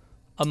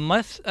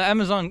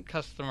 Amazon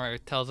customer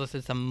tells us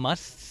it's a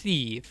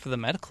must-see for the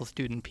medical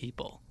student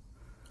people.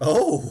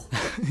 Oh.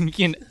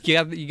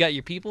 you got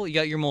your people, you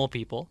got your mole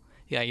people,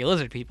 you got your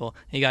lizard people,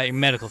 and you got your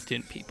medical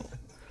student people.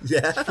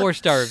 Yeah.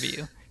 4-star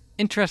review.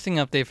 Interesting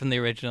update from the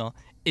original.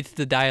 It's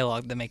the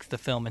dialogue that makes the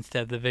film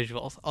instead of the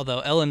visuals. Although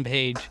Ellen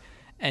Page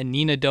and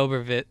Nina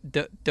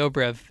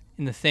Dobrev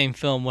in the same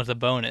film was a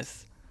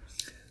bonus.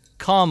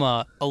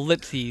 Comma,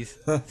 ellipses,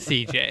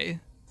 CJ.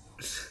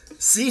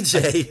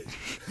 CJ?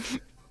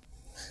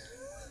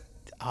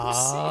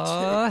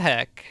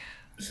 Heck.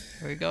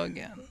 Here we go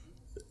again.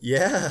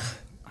 Yeah.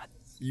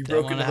 You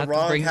broke into the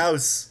wrong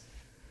house.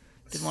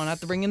 Didn't want to have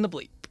to bring in the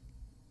bleep.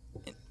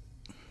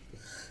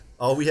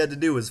 All we had to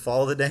do was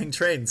follow the dang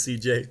train,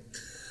 CJ.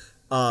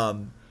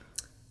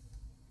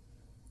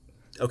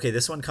 Okay,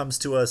 this one comes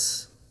to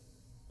us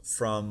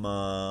from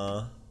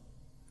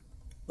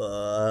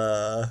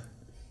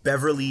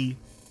Beverly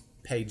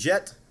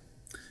Pagette.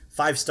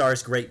 5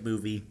 stars, great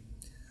movie.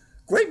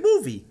 Great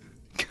movie.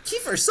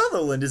 Kiefer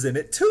Sutherland is in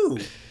it too.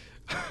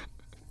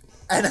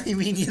 And I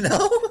mean,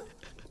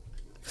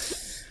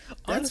 that's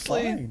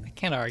honestly, fine. I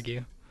can't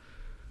argue.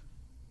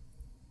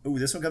 Ooh,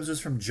 this one comes to us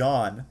from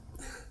John.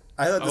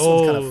 I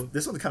thought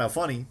this one's kind of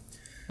funny.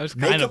 That was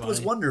kind Makeup of was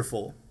funny.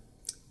 wonderful.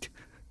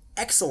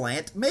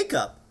 Excellent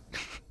makeup.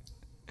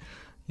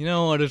 You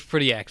know what? It was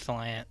pretty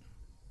excellent.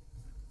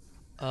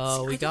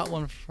 We got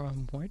one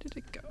from, where did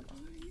it go?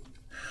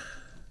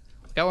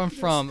 Got one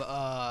from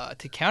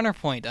to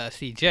Counterpoint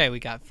CJ. We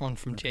got one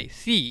from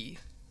JC.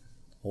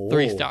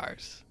 3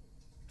 stars.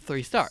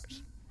 3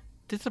 stars.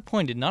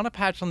 Disappointed. Not a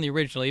patch on the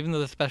original, even though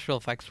the special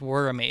effects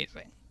were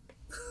amazing.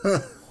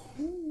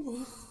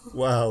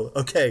 Wow.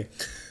 Okay.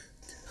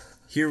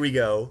 Here we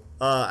go.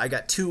 I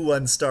got 2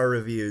 1-star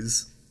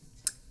reviews.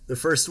 The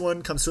first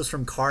one comes to us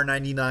from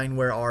Car99.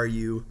 Where are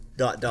you? ...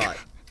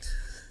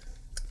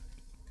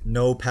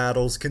 No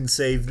paddles can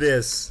save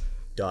this. ...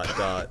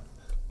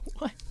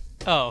 What?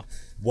 Oh.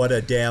 What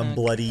a damn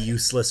bloody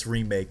useless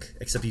remake.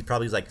 Except he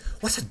probably was like,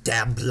 what a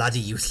damn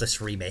bloody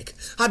useless remake.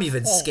 I'm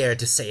even scared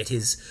to say it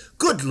is.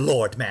 Good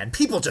lord, man.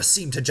 People just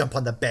seem to jump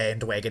on the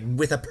bandwagon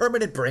with a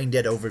permanent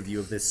brain-dead overview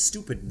of this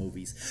stupid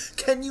movies.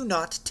 Can you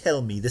not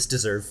tell me this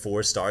deserved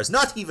 4 stars?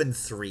 Not even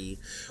 3.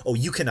 Oh,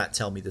 you cannot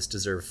tell me this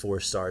deserved 4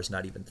 stars,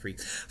 not even 3.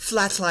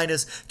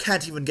 Flatliners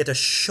can't even get a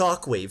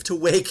shockwave to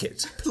wake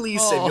it.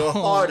 Please save your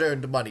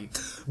hard-earned money.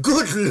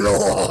 Good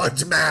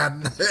lord,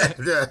 man.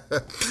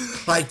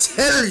 I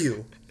tell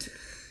you.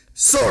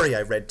 Sorry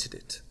I rented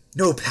it.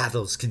 No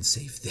paddles can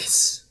save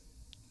this.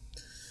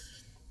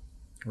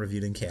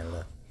 Reviewed in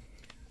Canada.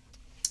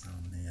 Oh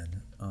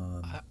man.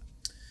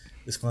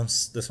 This one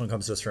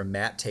comes to us from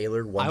Matt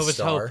Taylor. 1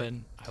 star.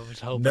 I was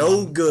hoping.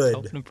 No good.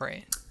 Hoping and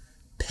praying.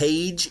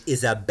 Paige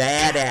is a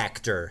bad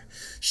actor.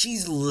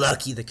 She's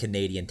lucky the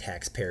Canadian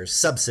taxpayers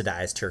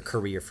subsidized her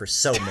career for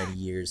so many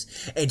years,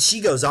 and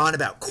she goes on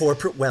about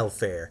corporate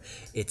welfare.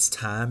 It's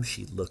time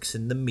she looks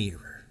in the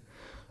mirror.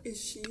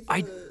 Is she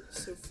the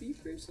Sophie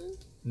person?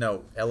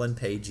 No, Ellen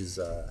Page is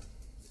Ellen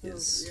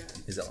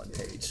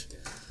Page.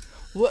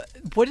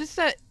 What is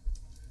that?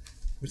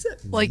 What does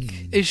that mean?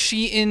 Like, is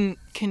she in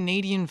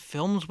Canadian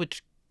films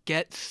which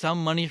get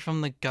some money from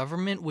the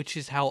government, which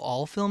is how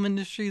all film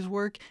industries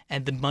work,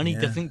 and the money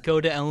doesn't go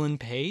to Ellen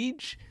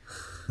Page?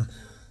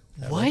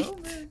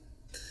 What?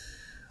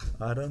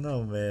 I don't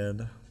know,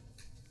 man.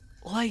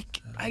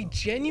 Like, I'm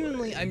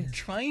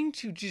trying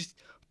to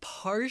just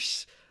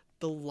parse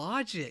the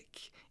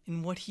logic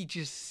in what he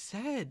just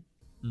said.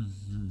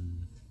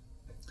 Mm-hmm.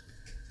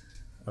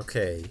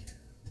 Okay.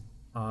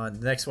 The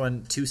next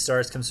one, 2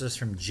 stars, comes to us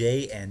from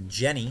Jay and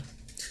Jenny.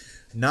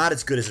 Not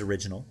as good as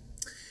original.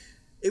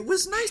 It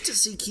was nice to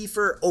see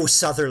Kiefer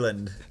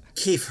O'Sutherland.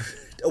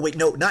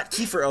 Not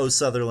Kiefer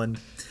O'Sutherland.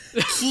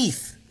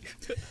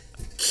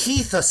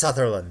 Keith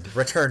O'Sutherland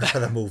returned for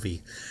the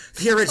movie.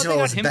 The original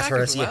was better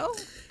as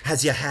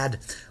you had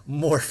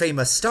more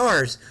famous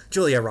stars.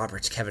 Julia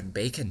Roberts, Kevin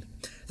Bacon.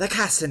 The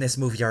cast in this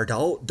movie are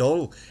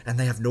dull, and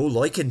they have no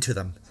liking to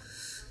them.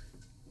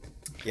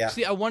 Yeah.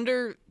 See, I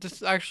wonder.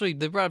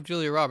 They brought up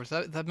Julia Roberts.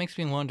 That makes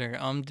me wonder.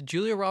 Did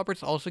Julia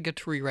Roberts also get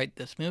to rewrite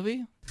this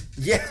movie?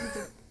 Yeah,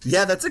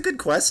 that's a good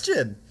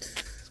question.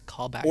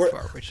 Call back to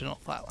our original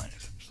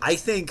Flatliners. I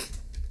think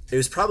it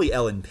was probably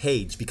Ellen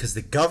Page because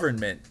the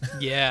government.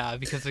 Yeah,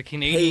 because the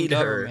Canadian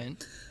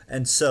government. Her.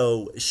 And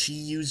so she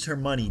used her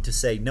money to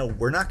say, no,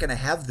 we're not going to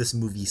have this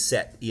movie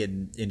set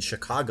in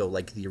Chicago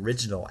like the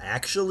original.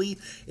 Actually,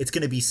 it's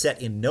going to be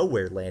set in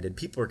Nowhere Land, and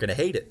people are going to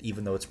hate it,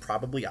 even though it's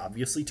probably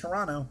obviously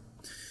Toronto.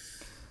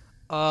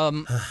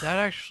 That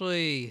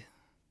actually,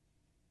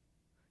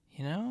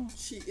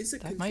 she is a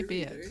that might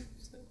be it.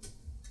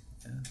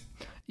 So.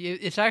 Yeah.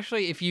 It's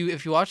actually, if you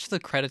watch the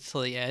credits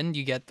till the end,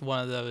 you get one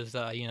of those,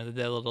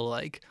 the little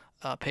like.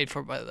 Paid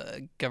for by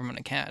the government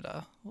of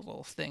Canada.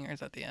 Little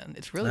stingers at the end.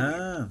 It's really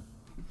weird.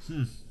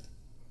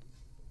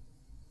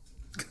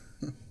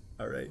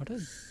 All right. What a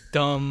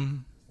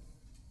dumb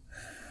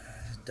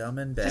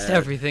and bad. Just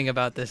everything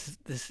about this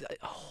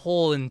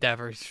whole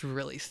endeavor is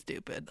really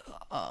stupid.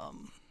 Are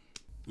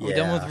we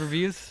done with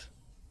reviews?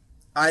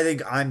 I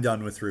think I'm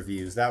done with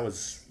reviews. That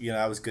was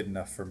good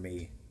enough for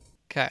me.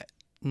 Okay.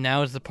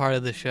 Now is the part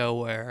of the show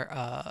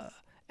where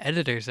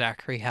editor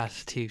Zachary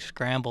has to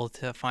scramble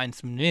to find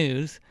some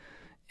news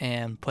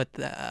and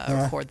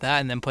record that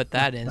and then put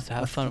that in, so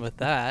have fun with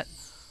that.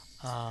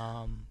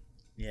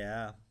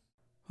 Yeah.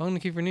 Welcome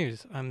to Kiefer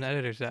News. I'm the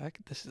editor, Zach.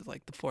 This is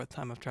like the 4th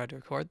time I've tried to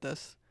record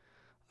this.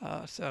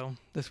 So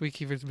this week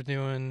Kiefer's been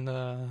doing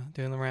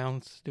the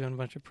rounds, doing a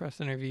bunch of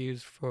press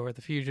interviews for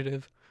The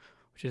Fugitive,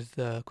 which is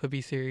the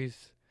Quibi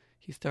series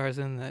he stars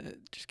in that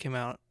just came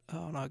out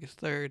on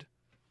August 3rd.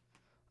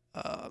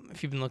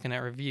 If you've been looking at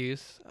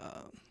reviews,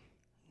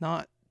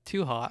 not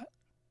too hot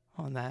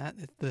on that.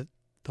 The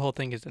whole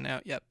thing isn't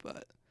out yet,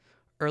 but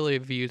early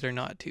reviews are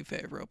not too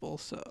favorable,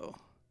 so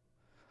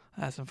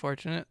that's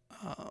unfortunate.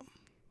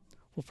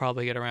 We'll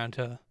probably get around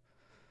to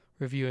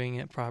reviewing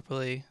it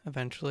properly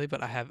eventually,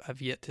 but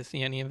I've yet to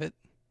see any of it,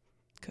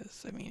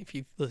 because, I mean, if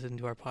you've listened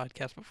to our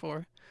podcast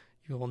before,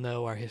 you will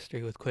know our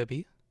history with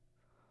Quibi.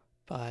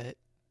 But,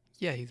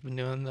 yeah, he's been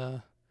doing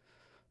the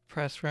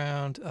press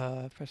round,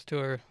 press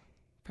tour,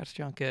 press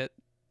junket,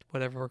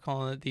 whatever we're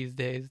calling it these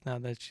days. Now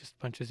that's just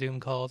a bunch of Zoom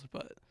calls,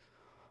 but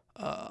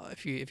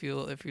if you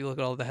look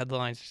at all the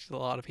headlines, there's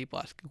a lot of people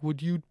asking,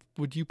 would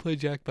you play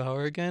Jack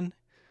Bauer again?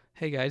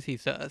 Hey guys,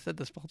 he's said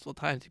this multiple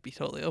times. He'd be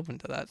totally open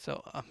to that.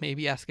 So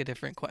maybe ask a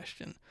different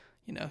question.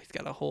 You know, he's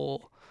got a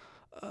whole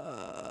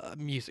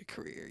music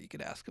career you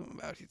could ask him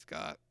about. He's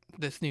got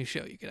this new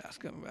show you could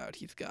ask him about.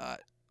 He's got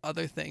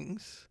other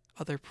things,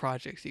 other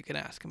projects you can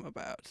ask him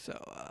about.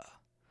 So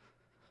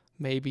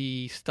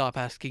maybe stop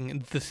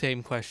asking the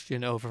same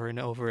question over and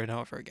over and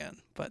over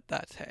again. But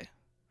that's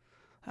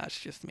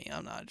just me.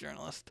 I'm not a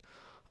journalist.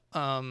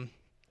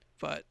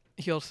 But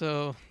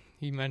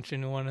he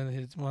mentioned one of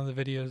the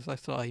videos I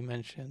saw. He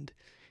mentioned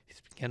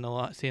he's been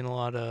seeing a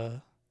lot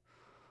of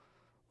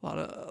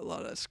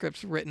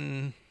scripts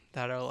written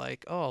that are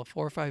like, 4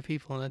 or 5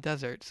 people in the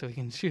desert, so he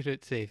can shoot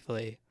it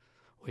safely.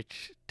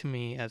 Which to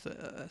me, as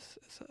a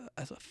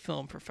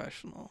film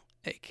professional,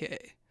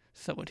 aka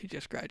someone who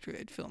just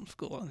graduated film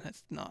school and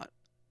has not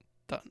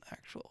done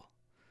actual,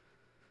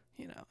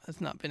 has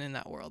not been in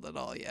that world at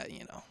all yet.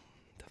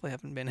 Definitely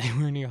haven't been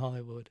anywhere near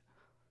Hollywood.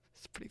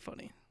 It's pretty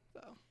funny.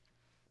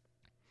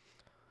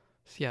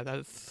 So yeah,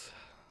 that's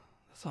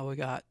all we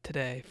got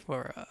today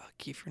for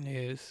Kiefer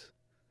News.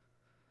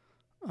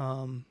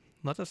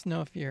 Let us know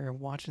if you're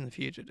watching The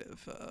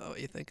Fugitive, what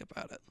you think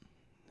about it.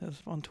 Hit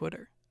us on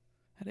Twitter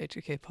at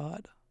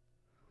HAKPod.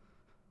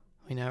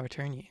 We now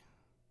return you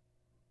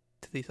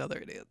to these other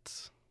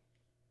idiots,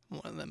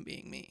 one of them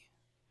being me.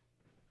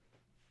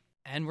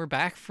 And we're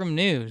back from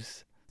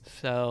news.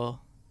 So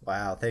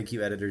wow, thank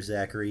you, editor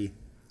Zachary.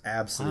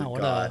 Absolute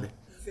God.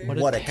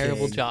 What a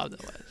terrible job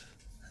that was.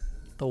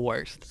 The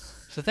worst.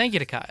 So thank you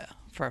to Kaya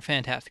for our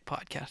fantastic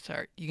podcast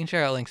art. You can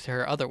share out links to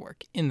her other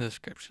work in the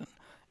description.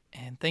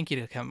 And thank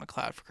you to Kevin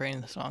MacLeod for creating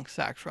the song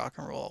Sax Rock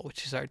and Roll,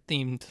 which is our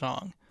themed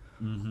song.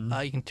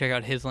 Mm-hmm. You can check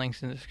out his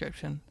links in the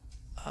description.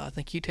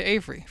 Thank you to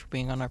Avery for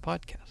being on our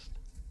podcast.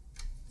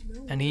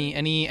 No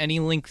any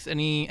links,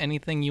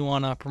 anything you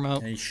want to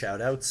promote? Any shout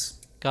outs?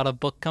 Got a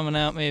book coming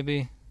out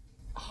maybe?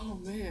 Oh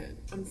man,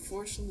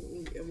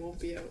 unfortunately it won't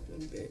be out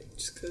in a bit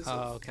just because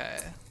okay.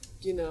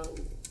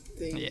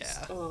 Things.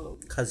 Yeah.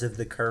 Because of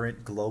the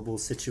current global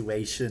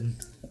situation.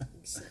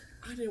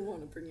 I didn't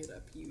want to bring it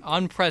up.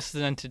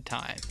 Unprecedented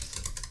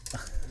times.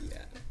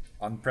 Yeah.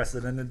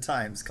 Unprecedented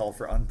times call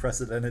for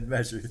unprecedented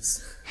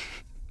measures.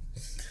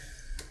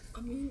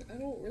 I mean, I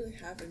don't really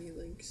have any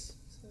links.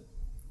 So.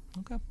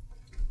 Okay.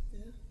 Yeah.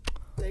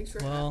 Thanks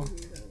for having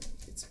me, though.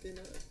 It's been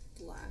a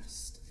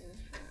blast and a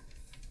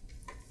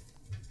half.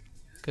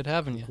 Good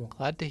having you. Cool.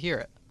 Glad to hear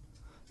it.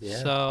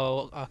 Yeah.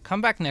 So,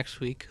 come back next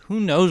week. Who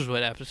knows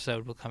what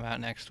episode will come out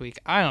next week?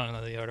 I don't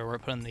know the order we're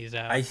putting these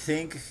out. I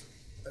think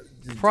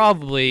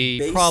probably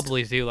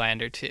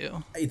Zoolander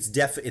 2. It's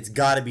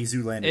got to be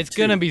Zoolander 2. It's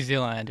going to be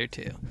Zoolander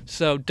 2.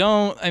 So,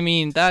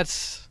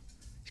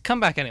 come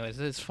back anyways.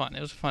 It's fun.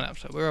 It was a fun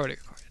episode. We already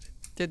recorded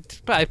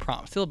it. But I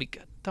promise it'll be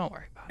good. Don't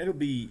worry about it. It'll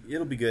be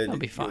good. It'll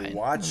be fine. You'll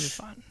watch. It'll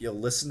be fun. You'll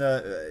listen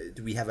to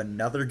do we have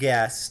another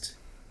guest?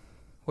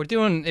 We're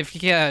doing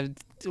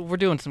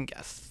some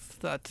guests.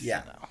 That's,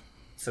 yeah.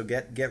 So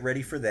get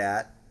ready for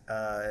that.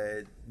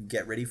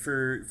 Get ready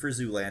for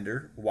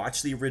Zoolander.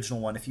 Watch the original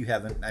one if you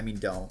haven't. I mean,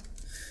 don't.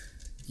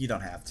 You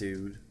don't have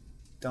to.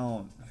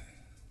 Don't.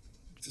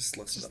 Just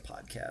listen to the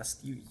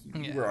podcast. You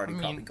were already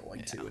probably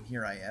going to, and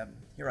here I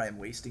am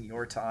wasting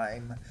your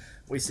time,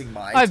 wasting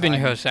my time. I've been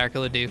your host, Zach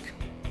LeDuc.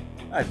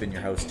 I've been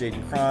your host,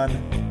 Jaden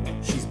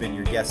Cron. She's been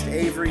your guest,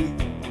 Avery,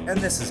 and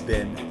this has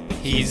been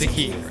He's a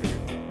Kiefer.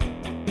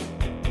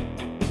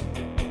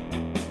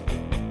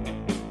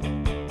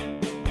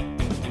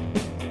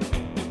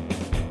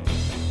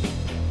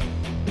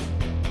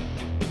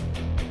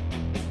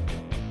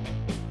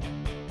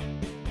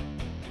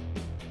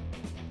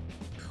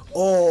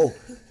 Oh,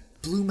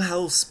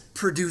 Blumhouse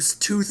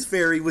produced Tooth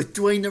Fairy with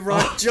Dwayne The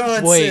Rock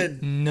Johnson.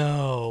 Wait,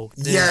 no.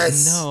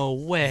 Yes. No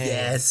way.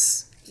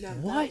 Yes. Now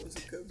What? That was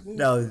a good movie.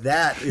 No,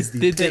 that is the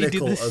Did they do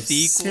pinnacle the of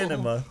sequel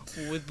cinema.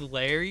 with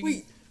Larry?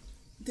 Wait,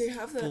 they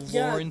have that.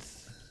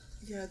 Lawrence.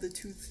 Yeah, the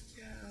tooth.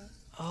 Yeah.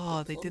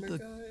 Oh, they did the.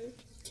 Guy.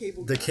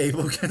 Cable. The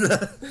cable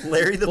guy.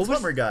 Larry the What was-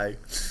 plumber guy.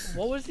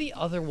 What was the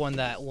other one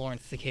that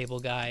Lawrence the Cable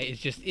Guy is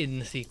just in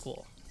the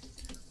sequel?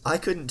 I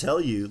couldn't tell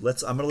you.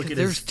 I'm gonna look at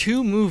There's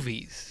two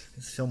movies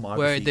his filmography.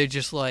 where they're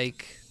just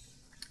like,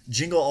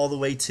 Jingle All the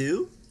Way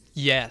 2?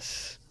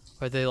 yes,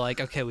 where they're like,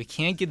 okay, we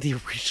can't get the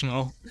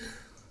original,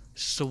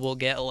 so we'll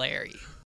get Larry.